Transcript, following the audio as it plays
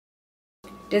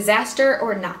Disaster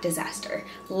or not disaster?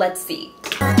 Let's see.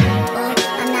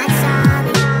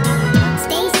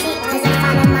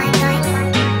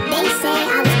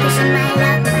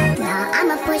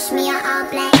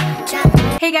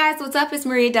 Hey guys, what's up? It's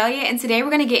Maria Delia, and today we're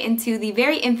going to get into the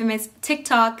very infamous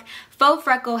TikTok faux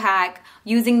freckle hack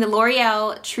using the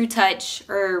L'Oreal True Touch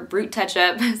or Brute Touch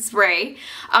Up spray.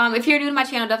 If you're new to my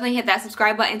channel, definitely hit that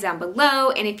subscribe button down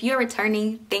below, and if you're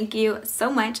returning, thank you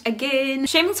so much again.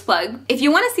 Shameless plug. If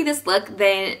you want to see this look,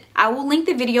 then I will link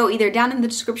the video either down in the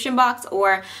description box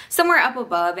or somewhere up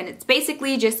above, and it's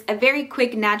basically just a very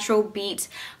quick natural beat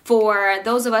for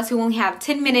those of us who only have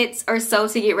 10 minutes or so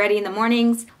to get ready in the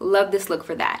mornings. Love this look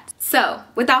for that. So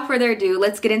without further ado,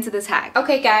 let's get into this hack.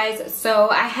 Okay guys, so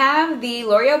I have the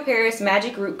L'Oreal Paris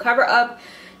Magic Root Cover Up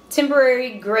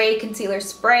Temporary Gray Concealer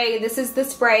Spray. This is the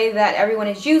spray that everyone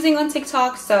is using on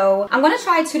TikTok. So I'm gonna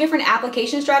try 2 different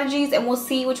application strategies and we'll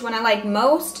see which one I like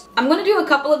most. I'm gonna do a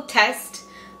couple of test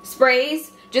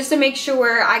sprays just to make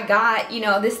sure I got, you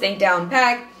know, this thing down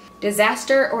packed.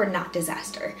 Disaster or not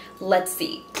disaster? Let's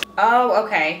see. Oh,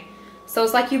 okay. So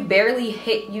it's like you barely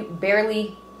hit,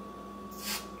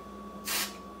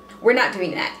 we're not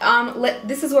doing that.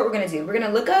 This is what we're gonna do. We're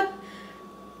gonna look up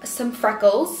some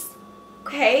freckles,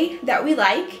 okay, that we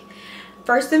like.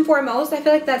 First and foremost, I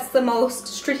feel like that's the most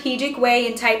strategic way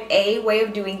and type A way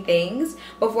of doing things.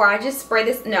 Before I just spray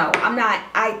this, no, I'm not,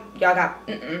 y'all got,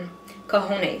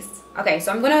 cojones. Okay,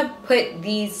 so I'm gonna put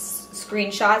these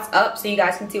screenshots up so you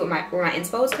guys can see where my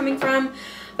inspo is coming from.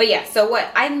 But yeah, so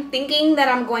what I'm thinking that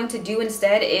I'm going to do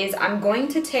instead is I'm going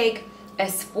to take a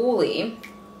spoolie,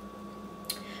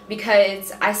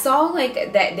 because I saw like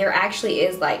that there actually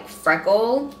is like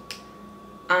Freckle.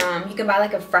 You can buy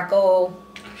like a Freckle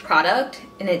product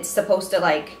and it's supposed to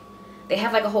like, they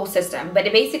have like a whole system, but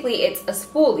basically it's a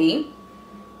spoolie.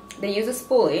 They use a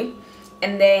spoolie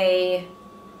and they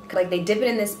dip it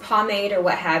in this pomade or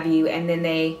what have you, and then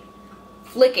they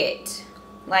flick it.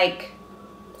 Like,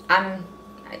 I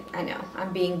know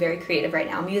I'm being very creative right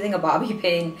now. I'm using a bobby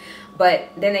pin, but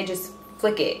then they just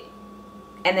flick it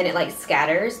and then it like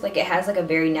scatters. Like it has like a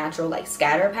very natural like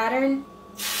scatter pattern.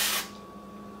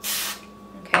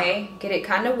 Okay, get it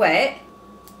kind of wet.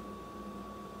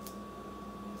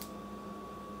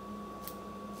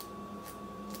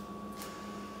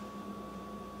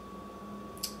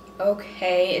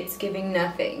 Okay, it's giving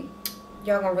nothing.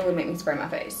 Y'all gonna really make me spray my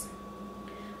face.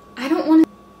 I don't want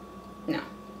to. No.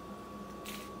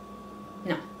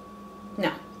 No.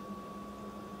 No.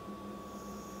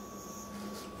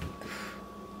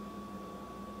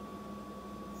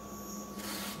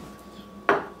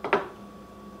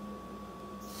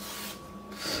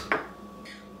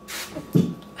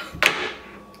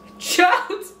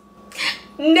 Child.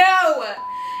 No.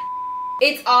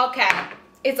 It's all cap.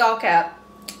 It's all cap.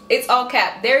 It's all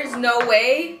cap. There's no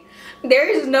way. There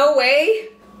is no way.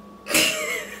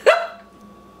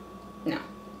 No.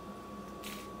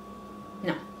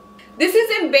 No. This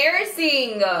is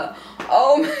embarrassing.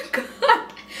 Oh my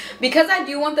god. Because I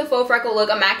do want the faux freckle look,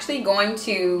 I'm actually going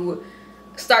to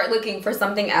start looking for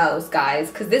something else,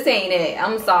 guys. Because this ain't it.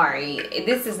 I'm sorry.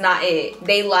 This is not it.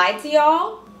 They lied to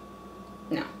y'all?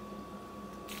 No.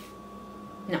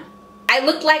 No. I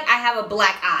look like I have a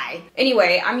black eye.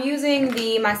 Anyway, I'm using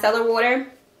the micellar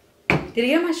water. Did it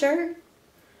get on my shirt?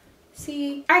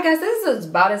 See? Alright guys, this is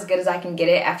about as good as I can get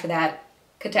it after that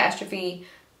catastrophe.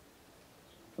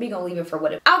 We gonna leave it for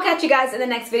what it. I'll catch you guys in the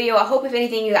next video. I hope if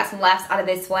anything you got some laughs out of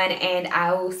this one, and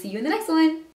I will see you in the next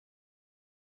one.